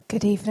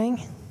Good evening.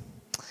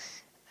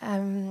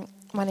 My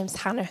name's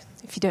Hannah.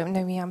 If you don't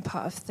know me, I'm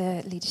part of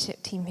the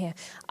leadership team here.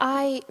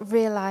 I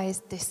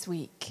realised this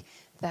week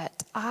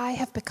that I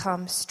have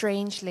become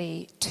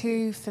strangely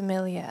too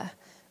familiar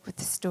with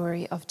the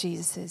story of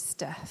Jesus'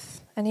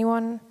 death.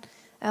 Anyone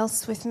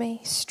else with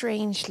me?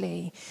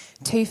 Strangely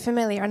too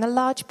familiar. And a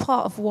large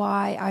part of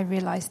why I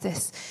realised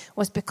this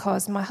was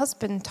because my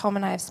husband Tom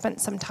and I have spent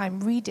some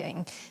time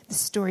reading the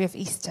story of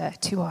Easter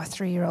to our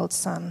 3-year-old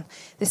son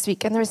this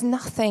week. And there is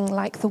nothing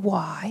like the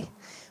why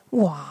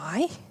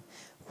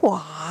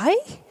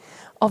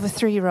of a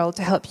 3-year-old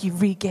to help you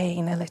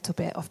regain a little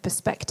bit of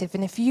perspective.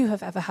 And if you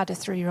have ever had a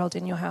 3-year-old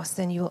in your house,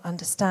 then you'll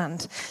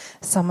understand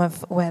some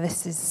of where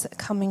this is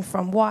coming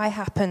from. Why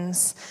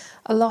happens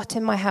a lot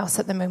in my house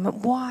at the moment.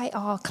 Why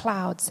are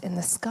clouds in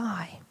the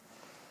sky?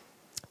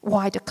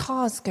 Why do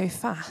cars go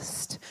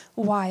fast?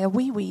 Why are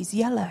wee-wees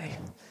yellow?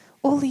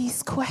 All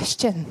these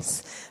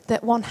questions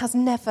that one has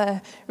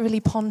never really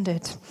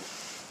pondered.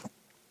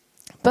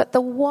 But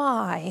the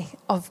why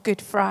of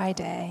Good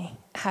Friday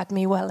had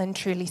me well and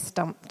truly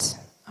stumped.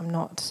 I'm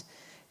not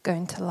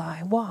going to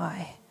lie.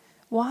 Why?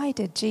 Why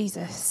did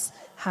Jesus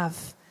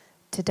have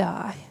to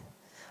die?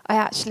 I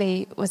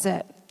actually was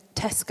at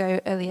Tesco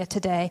earlier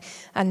today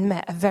and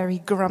met a very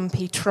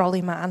grumpy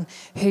trolley man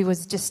who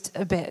was just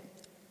a bit,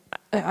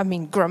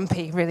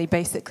 grumpy really,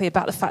 basically,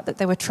 about the fact that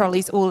there were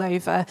trolleys all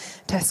over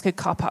Tesco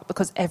car park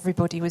because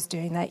everybody was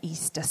doing their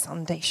Easter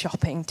Sunday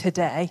shopping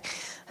today.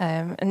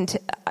 And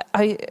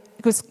I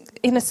was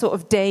in a sort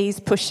of daze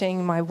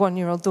pushing my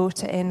 1-year-old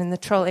daughter in the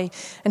trolley,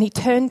 and he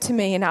turned to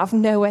me and out of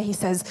nowhere he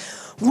says,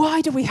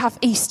 "Why do we have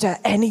Easter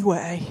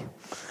anyway?"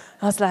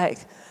 I was like,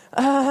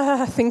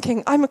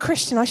 thinking, I'm a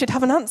Christian, I should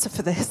have an answer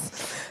for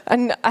this.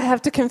 And I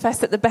have to confess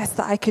that the best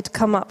that I could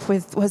come up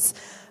with was,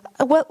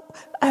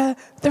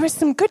 there are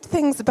some good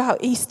things about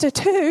Easter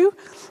too.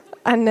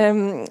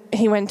 And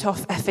he went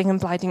off effing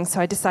and blinding,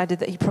 so I decided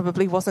that he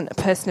probably wasn't a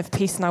person of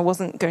peace, and I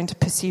wasn't going to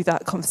pursue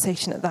that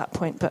conversation at that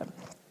point, but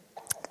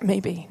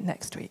maybe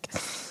next week.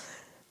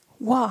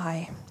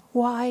 Why?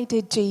 Why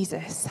did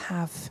Jesus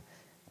have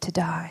to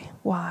die?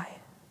 Why?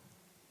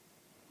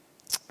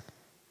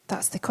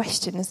 That's the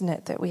question, isn't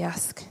it, that we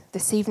ask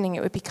this evening.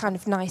 It would be kind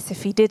of nice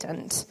if he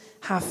didn't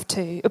have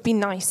to. It would be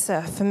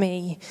nicer for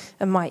me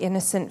and my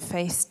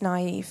innocent-faced,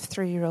 naive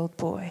 3-year-old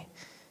boy.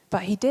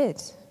 But he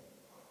did.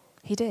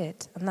 He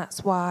did. And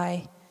that's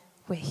why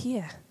we're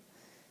here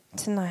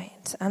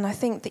tonight. And I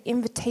think the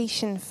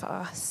invitation for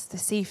us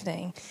this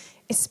evening,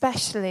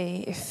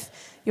 especially if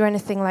you're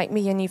anything like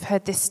me and you've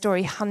heard this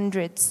story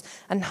hundreds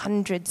and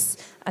hundreds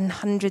and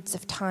hundreds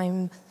of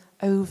times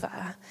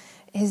over,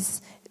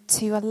 is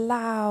to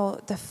allow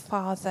the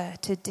Father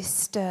to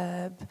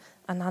disturb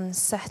and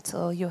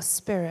unsettle your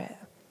spirit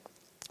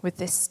with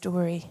this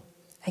story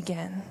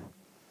again.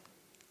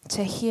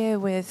 To hear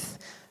with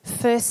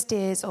first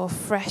ears or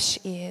fresh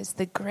ears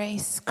the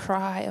grace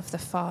cry of the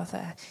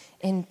Father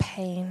in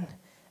pain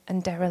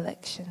and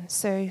dereliction.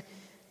 So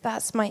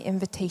that's my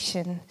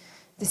invitation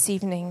this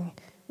evening.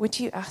 Would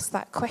you ask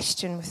that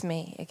question with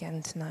me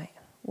again tonight?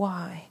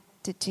 Why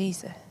did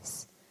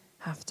Jesus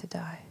have to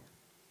die?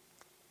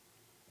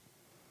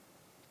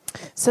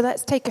 So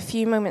let's take a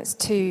few moments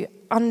to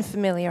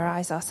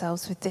unfamiliarize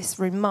ourselves with this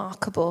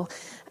remarkable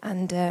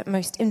and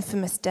most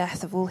infamous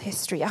death of all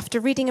history. After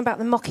reading about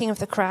the mocking of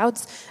the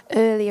crowds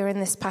earlier in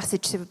this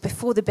passage, so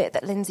before the bit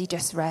that Lindsay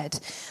just read,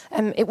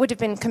 it would have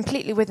been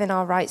completely within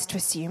our rights to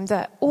assume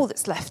that all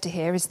that's left to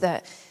hear is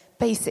that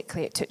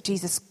basically it took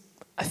Jesus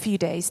a few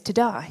days to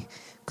die,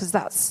 because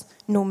that's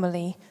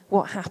normally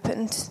what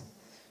happened.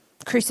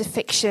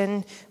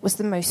 Crucifixion was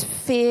the most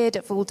feared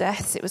of all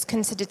deaths. It was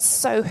considered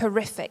so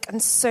horrific and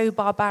so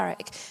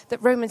barbaric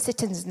that Roman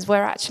citizens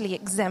were actually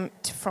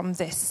exempt from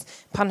this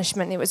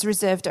punishment. It was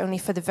reserved only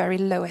for the very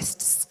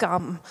lowest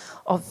scum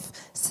of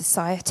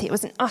society. It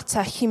was an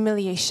utter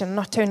humiliation.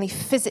 Not only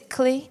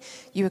physically,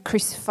 you were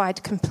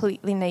crucified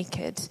completely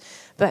naked,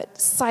 but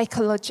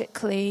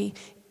psychologically,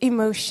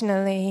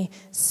 emotionally,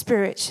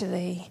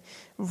 spiritually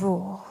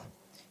raw.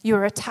 You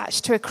were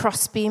attached to a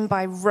crossbeam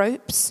by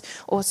ropes,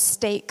 or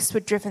stakes were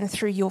driven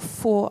through your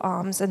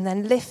forearms and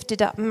then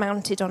lifted up,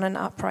 mounted on an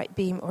upright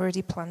beam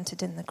already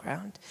planted in the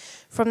ground.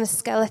 From the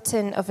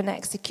skeleton of an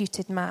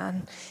executed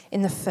man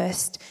in the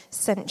 1st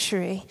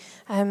century,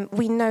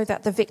 we know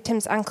that the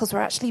victim's ankles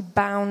were actually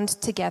bound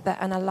together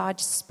and a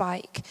large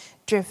spike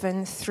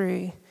driven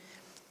through.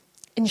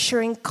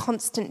 Ensuring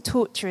constant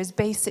torture is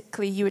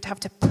basically you would have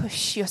to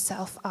push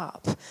yourself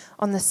up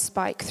on the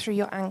spike through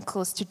your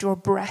ankles to draw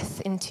breath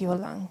into your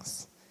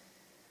lungs.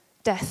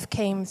 Death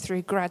came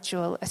through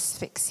gradual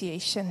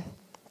asphyxiation.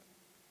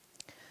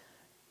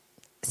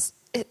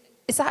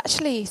 It's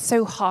actually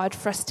so hard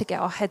for us to get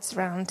our heads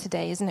around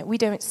today, isn't it? We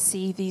don't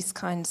see these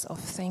kinds of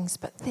things,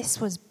 but this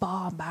was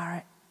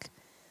barbaric.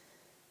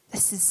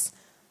 This is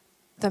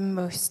the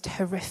most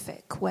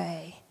horrific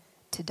way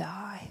to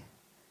die.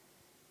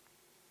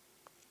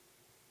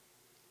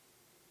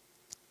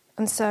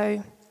 And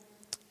so,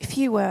 if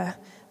you were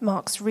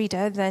Mark's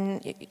reader,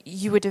 then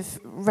you would have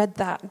read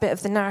that bit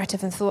of the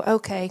narrative and thought,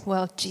 okay,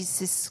 well,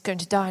 Jesus is going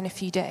to die in a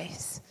few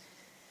days.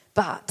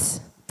 But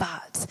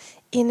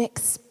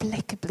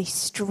inexplicably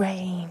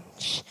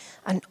strange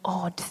and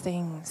odd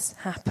things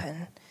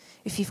happen.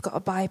 If you've got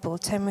a Bible,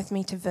 turn with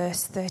me to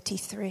verse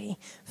 33.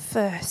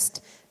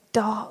 First,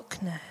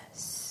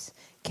 darkness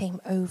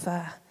came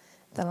over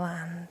the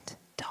land.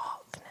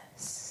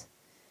 Darkness.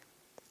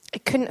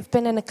 It couldn't have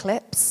been an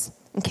eclipse,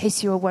 in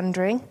case you were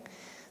wondering.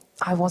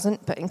 I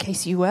wasn't, but in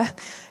case you were.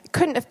 It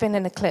couldn't have been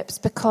an eclipse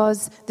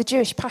because the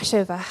Jewish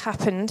Passover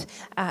happened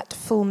at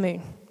full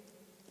moon.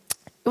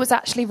 It was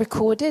actually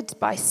recorded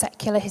by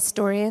secular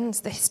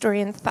historians. The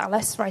historian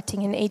Thallus,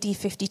 writing in AD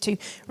 52,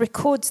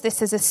 records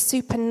this as a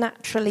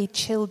supernaturally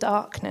chill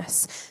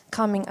darkness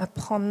coming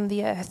upon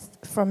the earth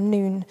from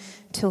noon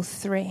till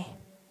 3.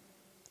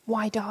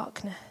 Why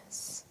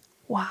darkness?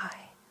 Why?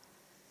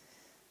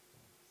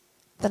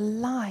 The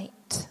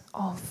light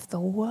of the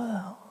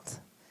world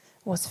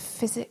was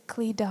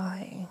physically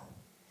dying,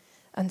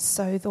 and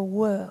so the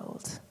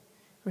world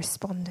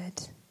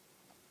responded.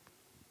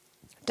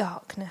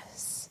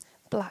 Darkness,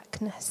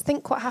 blackness.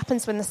 Think what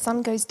happens when the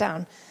sun goes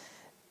down.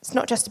 It's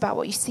not just about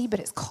what you see, but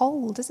it's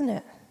cold, isn't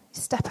it?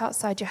 You step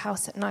outside your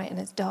house at night and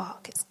it's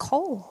dark. It's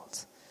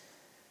cold.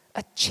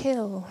 A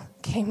chill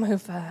came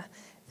over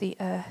the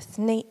earth.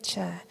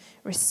 Nature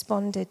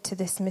responded to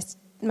this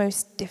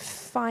most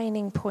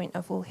defining point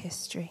of all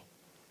history.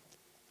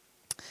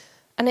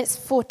 And it's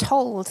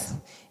foretold,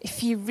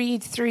 if you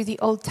read through the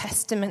Old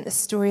Testament, the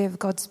story of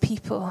God's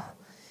people.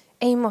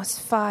 Amos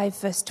 5,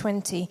 verse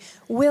 20,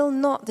 will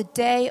not the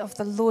day of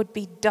the Lord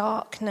be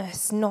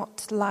darkness,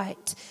 not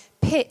light,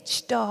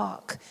 pitch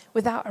dark,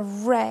 without a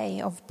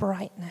ray of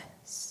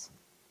brightness?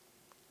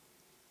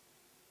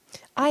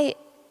 I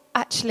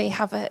actually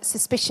have a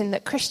suspicion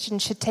that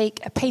Christians should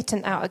take a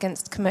patent out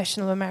against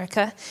commercial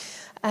America,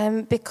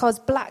 because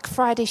Black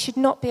Friday should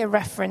not be a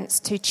reference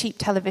to cheap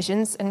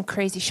televisions and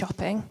crazy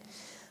shopping.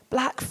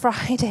 Black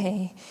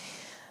Friday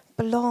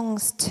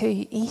belongs to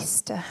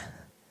Easter.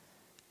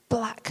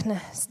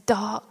 Blackness,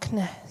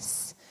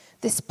 darkness,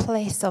 this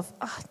place of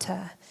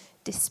utter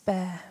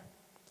despair.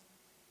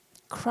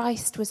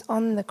 Christ was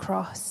on the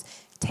cross,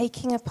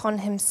 taking upon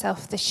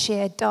himself the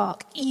sheer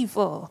dark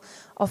evil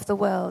of the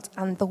world,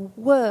 and the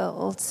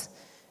world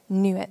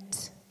knew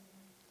it.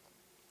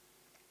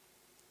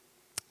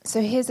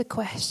 So here's a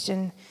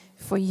question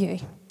for you.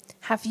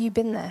 Have you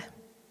been there?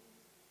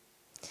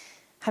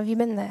 Have you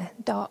been there?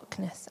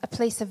 Darkness, a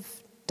place of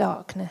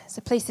darkness,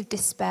 a place of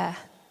despair.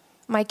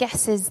 My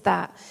guess is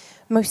that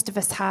most of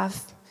us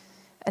have.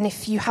 And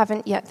if you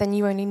haven't yet, then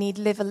you only need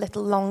live a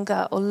little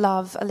longer or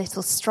love a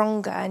little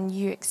stronger, and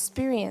you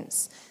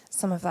experience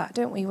some of that,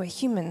 don't we? We're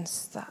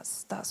humans.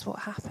 That's what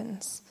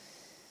happens.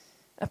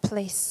 A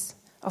place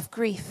of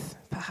grief,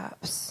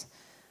 perhaps.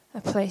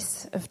 A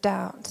place of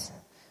doubt.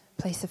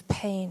 A place of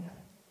pain.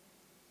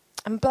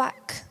 And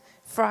Black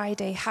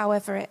Friday,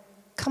 however it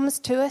comes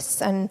to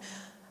us and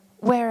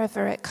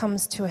wherever it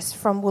comes to us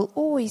from, will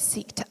always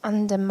seek to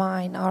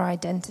undermine our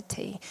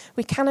identity.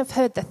 We kind of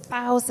heard the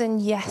 1,000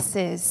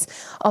 yeses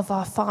of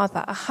our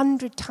Father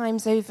 100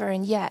 times over,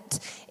 and yet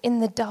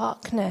in the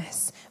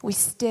darkness we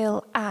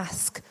still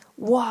ask,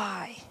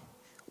 why?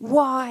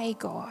 Why,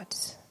 God?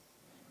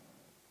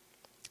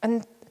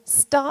 And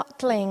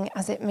startling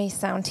as it may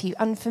sound to you,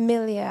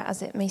 unfamiliar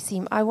as it may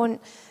seem, I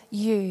want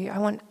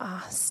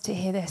us to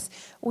hear this.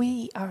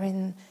 We are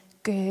in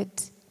good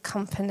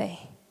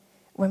company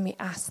when we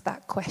ask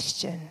that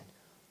question,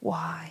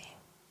 why?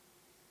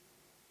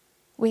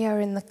 We are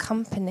in the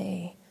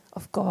company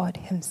of God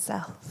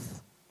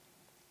himself.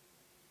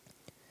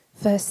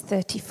 Verse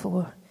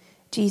 34,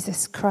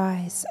 Jesus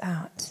cries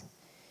out,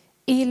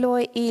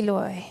 Eloi,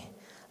 Eloi,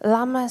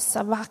 lama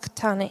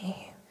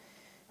sabachthani,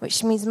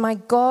 which means, my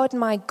God,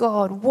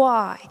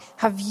 why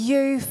have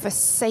you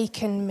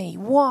forsaken me?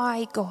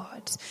 Why,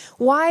 God?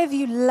 Why have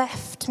you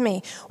left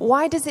me?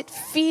 Why does it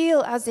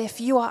feel as if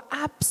you are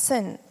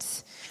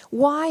absent?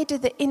 Why do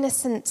the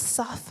innocent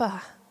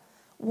suffer?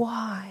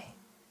 Why?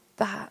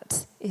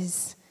 That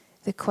is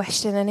the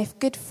question. And if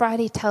Good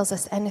Friday tells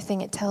us anything,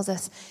 it tells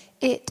us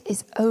it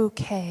is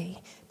okay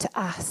to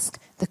ask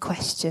the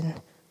question,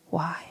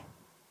 why?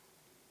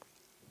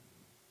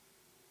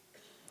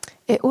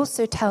 It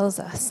also tells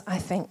us, I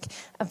think,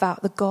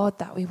 about the God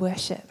that we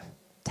worship.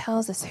 It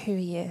tells us who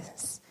he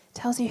is. It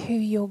tells you who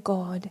your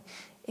God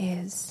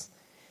is.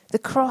 The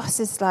cross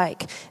is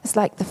like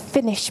the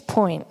finish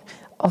point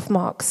of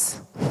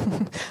Mark's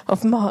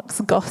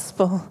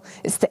gospel.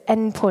 It's the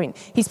end point.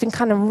 He's been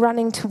kind of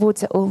running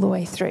towards it all the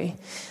way through.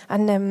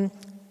 And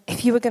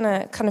if you were going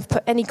to kind of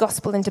put any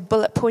gospel into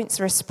bullet points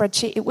or a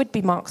spreadsheet, it would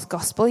be Mark's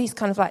gospel. He's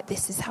kind of like,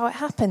 this is how it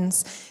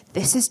happens.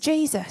 This is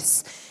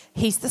Jesus.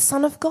 He's the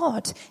Son of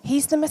God.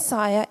 He's the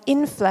Messiah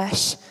in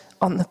flesh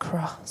on the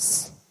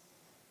cross.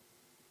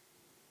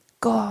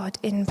 God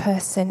in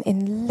person,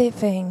 in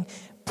living,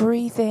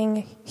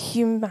 breathing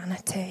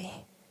humanity.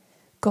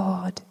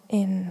 God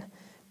in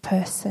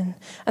person.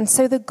 And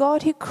so the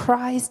God who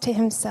cries to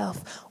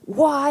himself,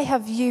 "Why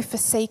have you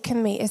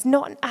forsaken me?" is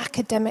not an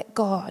academic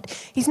God.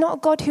 He's not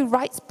a God who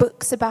writes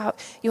books about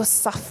your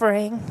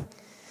suffering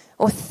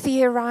or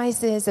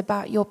theorizes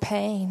about your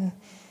pain.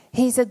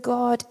 He's a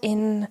God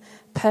in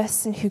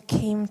person who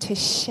came to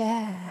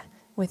share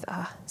with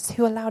us,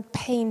 who allowed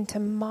pain to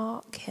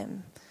mark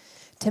him,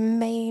 to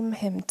maim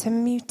him, to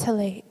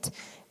mutilate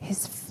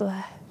his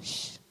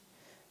flesh,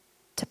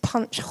 to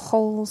punch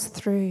holes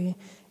through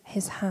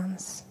his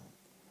hands.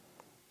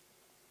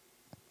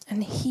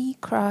 And he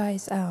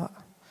cries out,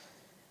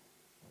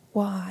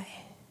 "Why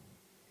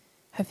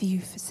have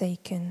you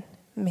forsaken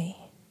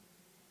me?"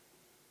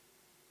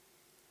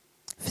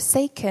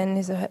 Forsaken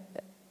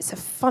it's a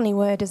funny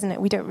word, isn't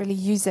it? We don't really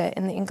use it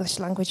in the English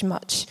language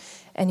much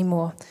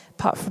anymore,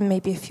 apart from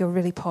maybe if you're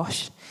really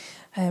posh,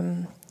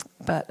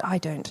 but I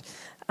don't.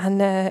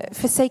 And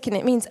forsaken,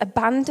 it means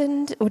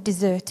abandoned or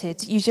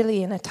deserted,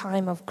 usually in a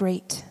time of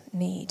great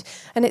need.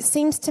 And it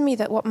seems to me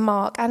that what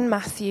Mark and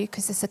Matthew,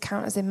 because this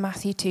account is in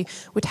Matthew too,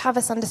 would have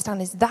us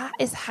understand is that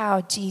is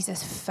how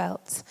Jesus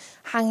felt,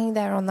 hanging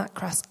there on that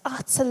cross,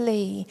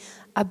 utterly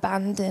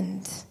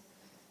abandoned,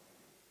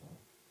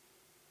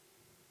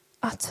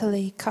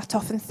 utterly cut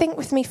off. And think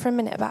with me for a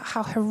minute about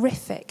how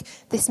horrific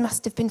this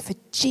must have been for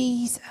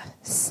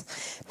Jesus.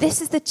 This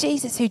is the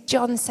Jesus who,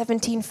 John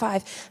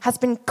 17:5, has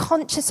been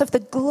conscious of the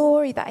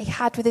glory that he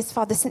had with his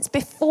Father since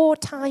before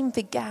time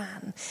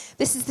began.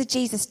 This is the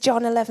Jesus,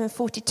 John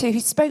 11:42, who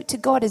spoke to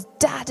God as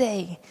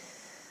Daddy.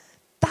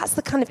 That's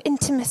the kind of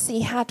intimacy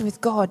he had with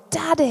God.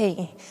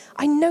 Daddy,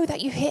 I know that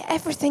you hear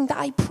everything that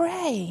I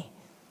pray.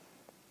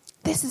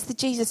 This is the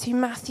Jesus who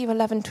Matthew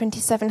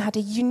 11:27 had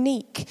a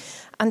unique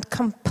and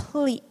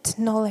complete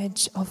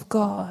knowledge of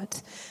God.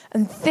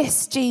 And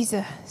this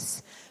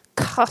Jesus,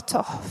 cut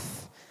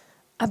off,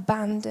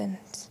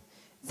 abandoned.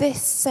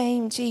 This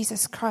same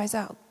Jesus cries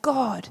out,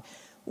 "God,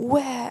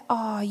 where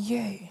are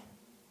you?"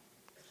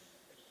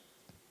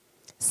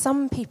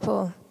 Some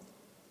people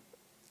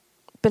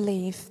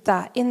believe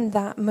that in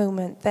that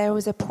moment there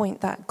was a point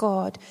that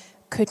God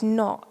could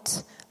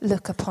not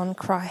look upon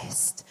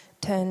Christ,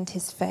 turned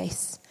his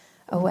face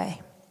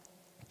away.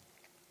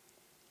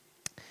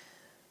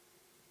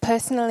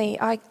 Personally,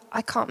 I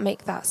can't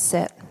make that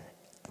sit.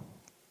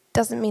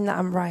 Doesn't mean that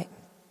I'm right.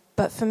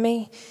 But for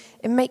me,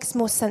 it makes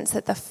more sense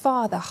that the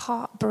Father,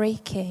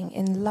 heartbreaking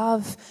in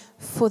love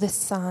for the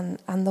Son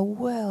and the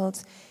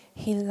world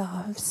he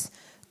loves,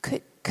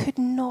 could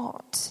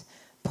not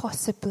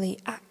possibly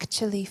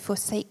actually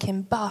forsake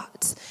him.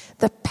 But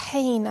the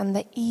pain and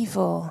the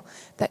evil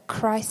that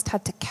Christ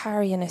had to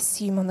carry and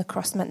assume on the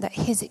cross meant that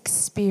his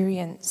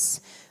experience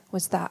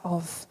was that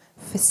of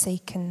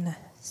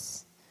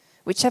forsakenness.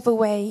 Whichever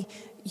way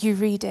you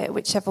read it,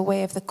 whichever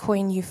way of the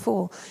coin you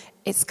fall,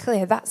 it's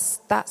clear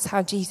that's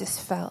how Jesus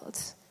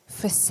felt,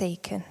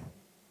 forsaken.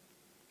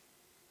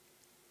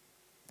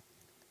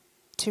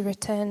 To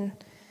return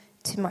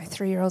to my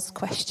 3-year-old's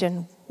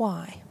question,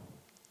 why?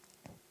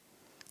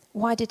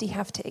 Why did he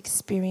have to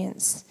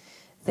experience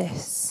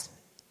this?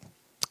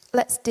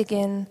 Let's dig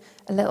in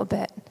a little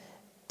bit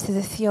to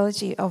the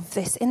theology of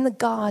this. In the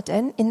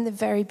garden, in the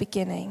very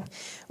beginning,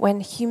 when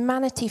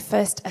humanity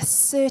first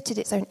asserted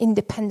its own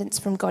independence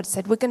from God,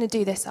 said, "We're going to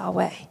do this our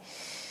way."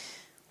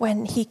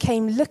 When he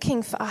came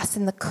looking for us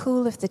in the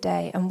cool of the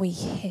day and we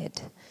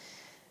hid,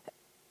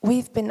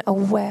 we've been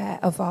aware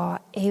of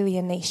our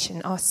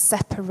alienation, our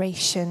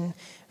separation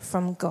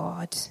from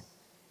God.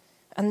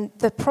 And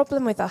the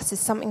problem with us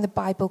is something the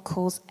Bible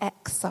calls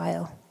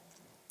exile.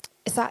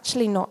 It's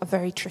actually not a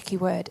very tricky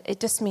word. It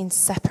just means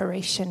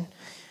separation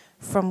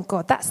from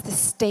God. That's the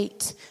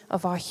state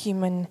of our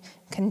human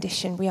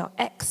condition. We are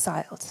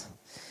exiled.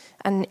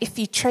 And if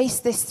you trace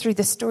this through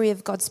the story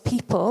of God's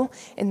people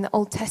in the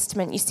Old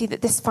Testament, you see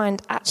that this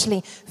find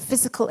actually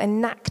physical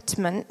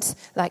enactment,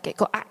 like it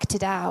got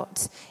acted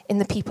out in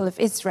the people of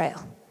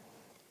Israel.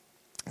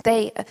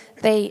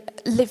 They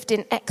lived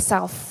in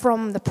exile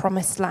from the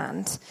promised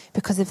land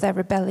because of their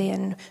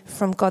rebellion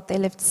from God. They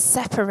lived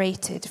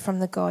separated from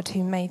the God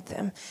who made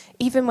them.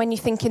 Even when you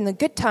think in the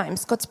good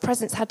times, God's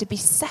presence had to be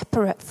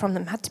separate from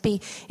them, had to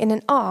be in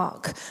an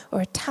ark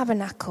or a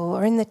tabernacle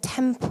or in the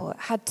temple. It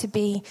had to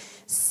be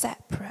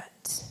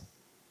separate.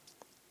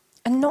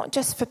 And not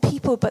just for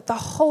people, but the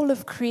whole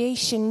of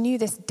creation knew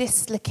this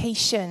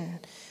dislocation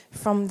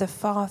from the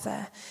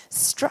Father.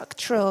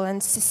 Structural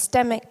and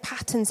systemic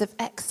patterns of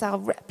exile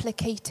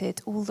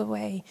replicated all the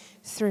way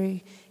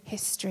through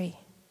history.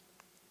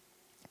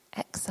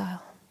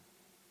 Exile.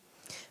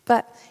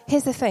 But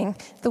here's the thing.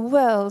 The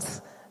world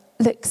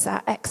looks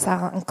at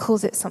exile and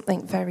calls it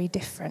something very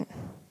different.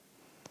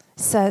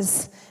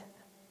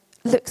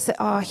 Looks at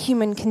our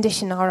human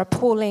condition, our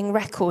appalling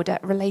record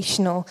at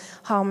relational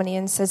harmony,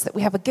 and says that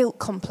we have a guilt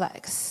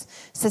complex,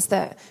 says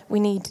that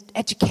we need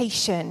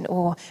education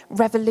or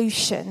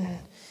revolution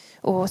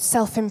or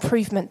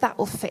self-improvement. That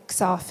will fix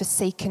our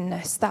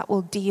forsakenness. That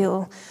will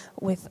deal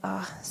with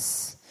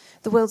us.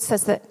 The world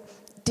says that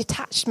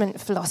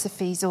detachment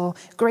philosophies, or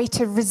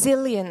greater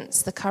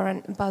resilience, the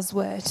current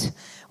buzzword,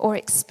 or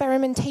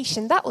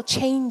experimentation. That will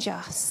change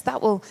us.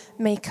 That will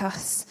make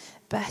us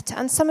better.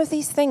 And some of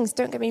these things,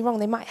 don't get me wrong,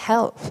 they might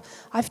help.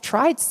 I've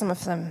tried some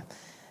of them.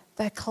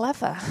 They're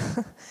clever.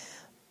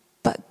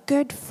 But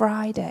Good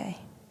Friday,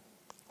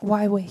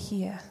 why we're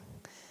here,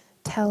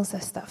 tells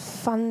us that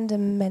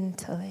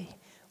fundamentally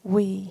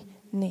we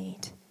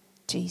need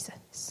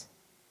Jesus.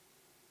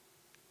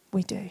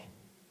 We do.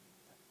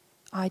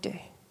 I do.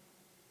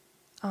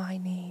 I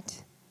need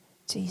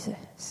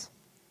Jesus.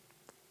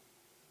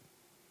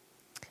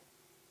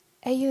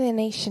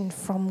 Alienation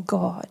from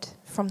God,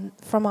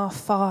 from our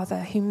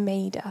Father who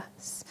made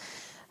us,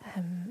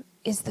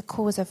 is the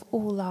cause of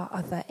all our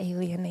other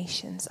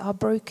alienations. Our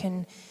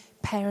broken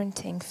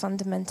parenting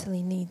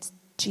fundamentally needs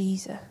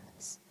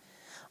Jesus.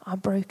 Our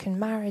broken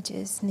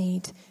marriages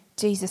need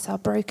Jesus. Our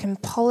broken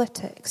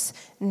politics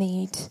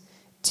need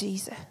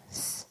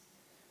Jesus.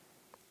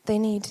 They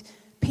need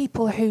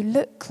people who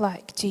look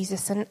like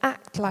Jesus and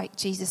act like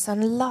Jesus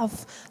and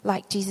love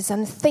like Jesus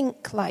and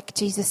think like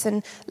Jesus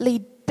and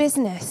lead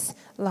business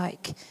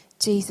like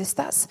Jesus.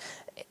 That's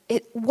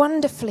it.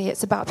 Wonderfully,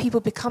 it's about people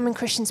becoming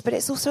Christians, but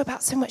it's also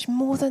about so much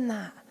more than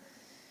that.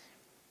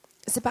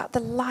 It's about the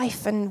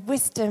life and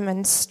wisdom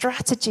and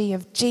strategy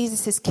of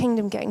Jesus'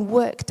 kingdom getting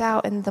worked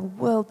out in the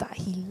world that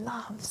he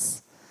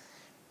loves.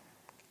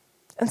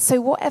 And so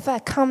whatever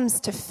comes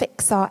to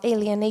fix our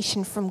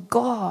alienation from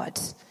God,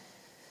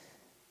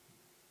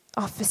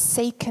 our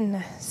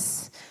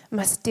forsakenness,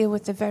 must deal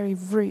with the very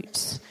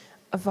root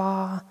of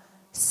our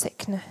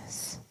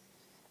sickness,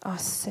 our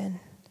sin,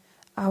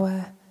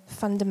 our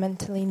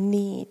fundamentally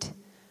need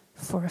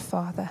for a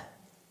Father.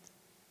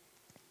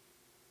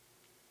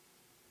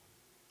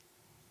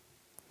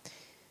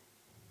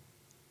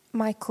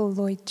 Michael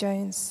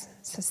Lloyd-Jones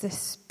says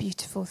this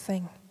beautiful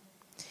thing: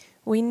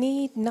 we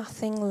need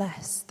nothing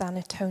less than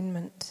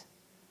atonement,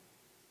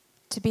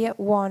 to be at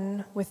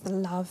one with the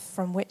love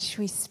from which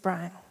we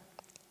sprang.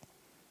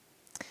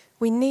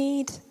 We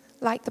need,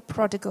 like the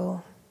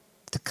prodigal,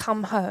 to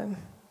come home,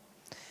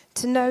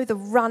 to know the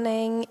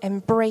running,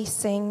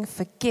 embracing,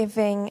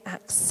 forgiving,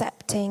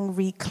 accepting,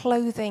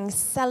 reclothing,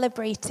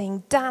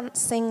 celebrating,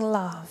 dancing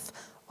love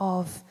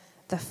of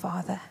the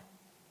Father.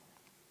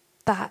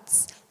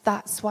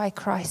 That's why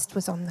Christ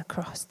was on the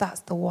cross. That's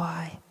the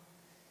why.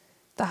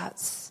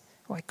 That's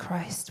why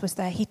Christ was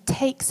there. He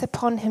takes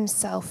upon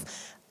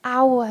himself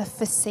our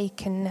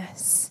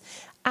forsakenness,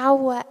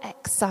 our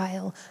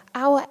exile,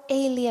 our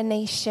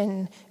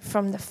alienation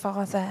from the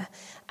Father.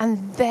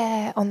 And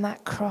there on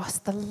that cross,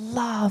 the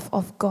love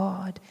of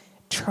God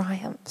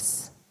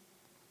triumphs.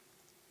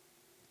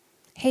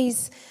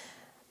 He's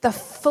the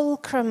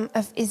fulcrum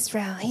of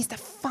Israel. He's the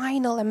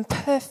final and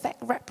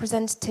perfect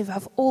representative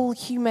of all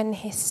human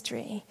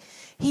history.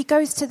 He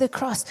goes to the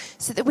cross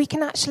so that we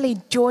can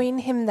actually join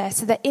him there,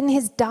 so that in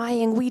his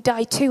dying we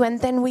die too, and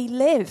then we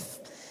live.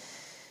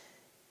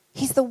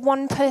 He's the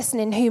one person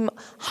in whom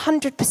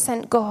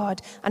 100%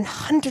 God and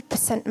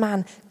 100%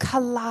 man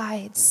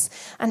collides.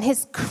 And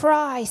his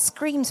cry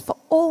screams for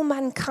all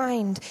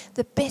mankind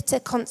the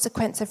bitter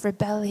consequence of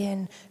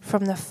rebellion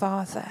from the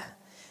Father.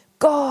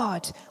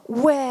 God,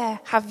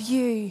 where have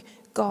you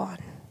gone?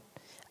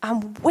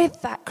 And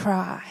with that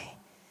cry,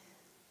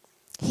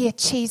 he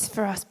achieves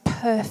for us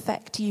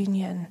perfect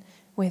union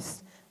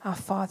with our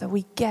Father.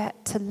 We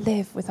get to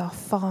live with our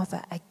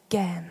Father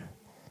again.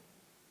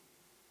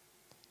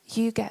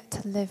 You get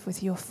to live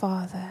with your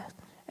Father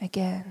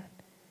again.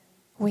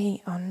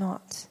 We are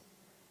not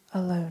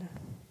alone.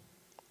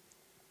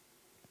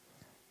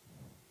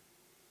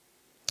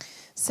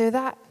 So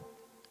that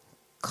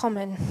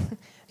common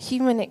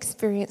human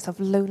experience of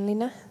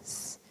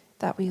loneliness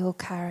that we all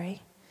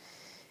carry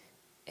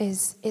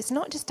it's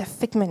not just a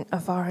figment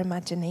of our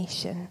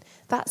imagination.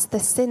 That's the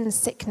sin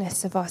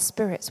sickness of our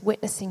spirits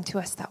witnessing to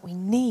us that we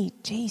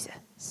need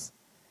Jesus.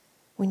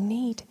 We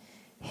need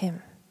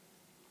him.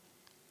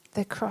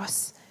 The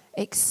cross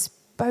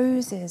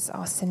exposes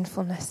our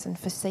sinfulness and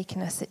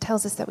forsakenness. It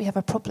tells us that we have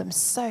a problem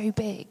so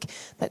big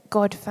that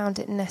God found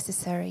it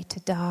necessary to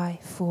die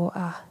for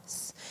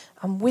us.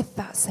 And with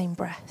that same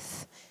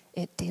breath,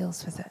 it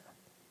deals with it.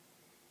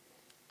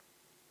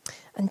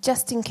 And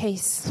just in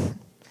case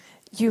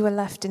you were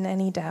left in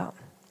any doubt,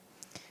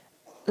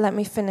 let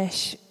me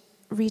finish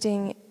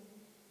reading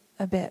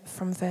a bit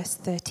from verse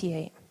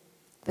 38.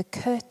 The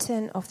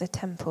curtain of the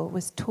temple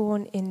was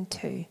torn in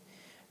two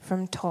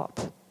from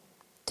top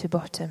to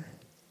bottom.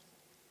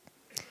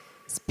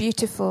 It's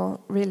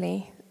beautiful,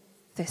 really,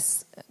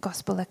 this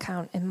gospel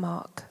account in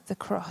Mark, the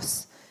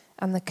cross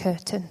and the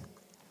curtain.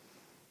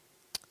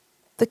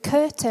 The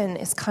curtain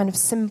is kind of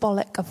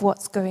symbolic of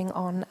what's going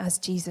on as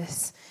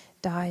Jesus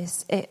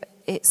dies.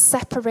 It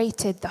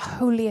separated the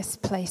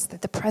holiest place,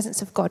 the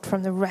presence of God,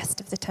 from the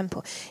rest of the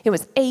temple. It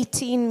was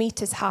 18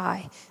 meters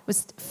high, it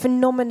was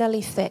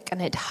phenomenally thick,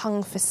 and it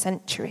hung for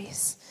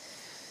centuries.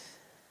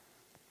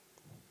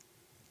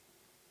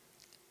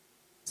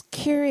 It's a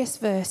curious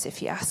verse,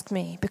 if you ask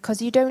me,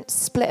 because you don't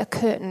split a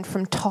curtain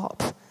from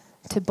top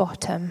to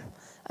bottom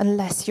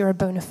unless you're a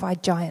bona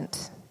fide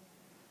giant.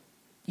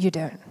 You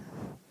don't.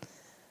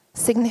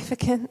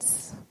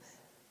 Significance,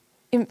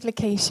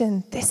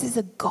 implication, this is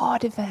a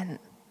God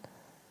event.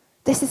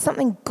 This is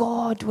something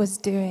God was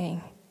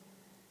doing.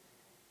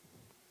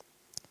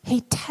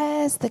 He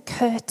tears the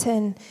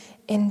curtain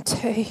in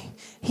two.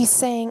 He's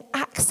saying,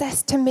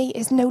 access to me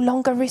is no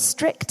longer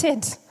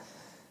restricted.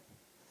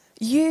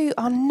 You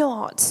are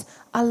not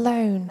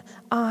alone.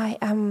 I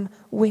am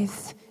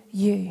with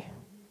you.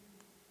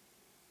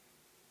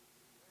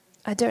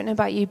 I don't know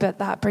about you, but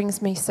that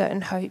brings me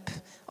certain hope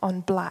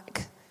on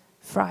Black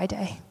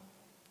Friday.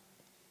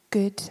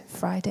 Good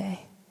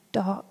Friday.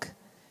 Dark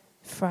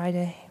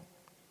Friday.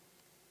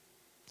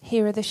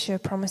 Here are the sure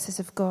promises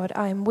of God.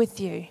 I am with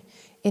you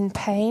in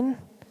pain,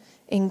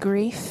 in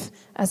grief,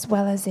 as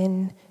well as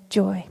in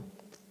joy.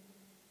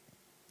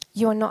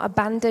 You are not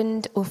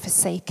abandoned or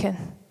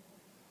forsaken.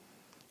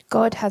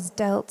 God has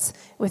dealt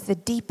with the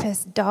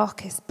deepest,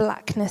 darkest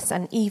blackness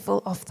and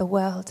evil of the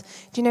world.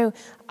 Do you know,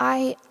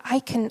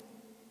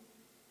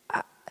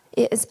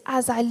 it is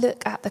as I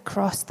look at the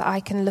cross that I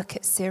can look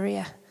at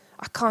Syria.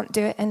 I can't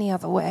do it any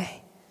other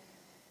way.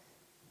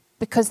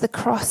 Because the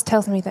cross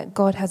tells me that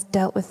God has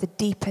dealt with the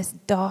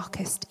deepest,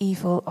 darkest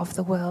evil of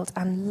the world,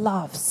 and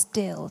love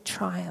still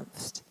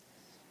triumphed.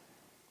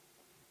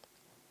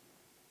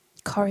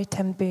 Corrie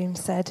ten Boom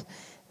said,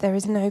 "There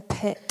is no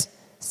pit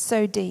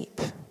so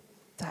deep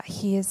that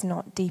he is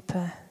not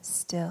deeper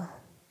still."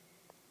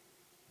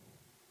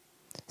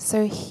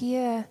 So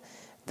hear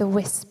the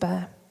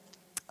whisper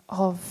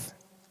of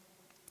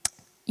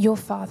your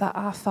Father,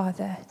 our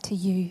Father, to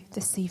you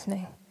this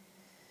evening.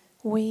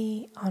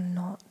 We are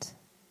not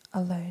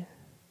alone.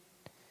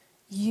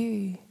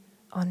 You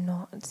are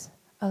not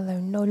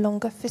alone, no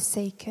longer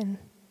forsaken.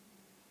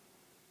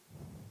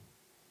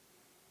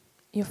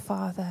 Your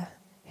Father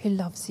who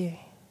loves you.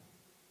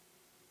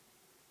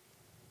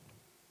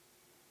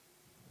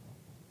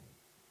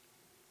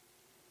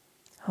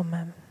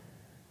 Amen.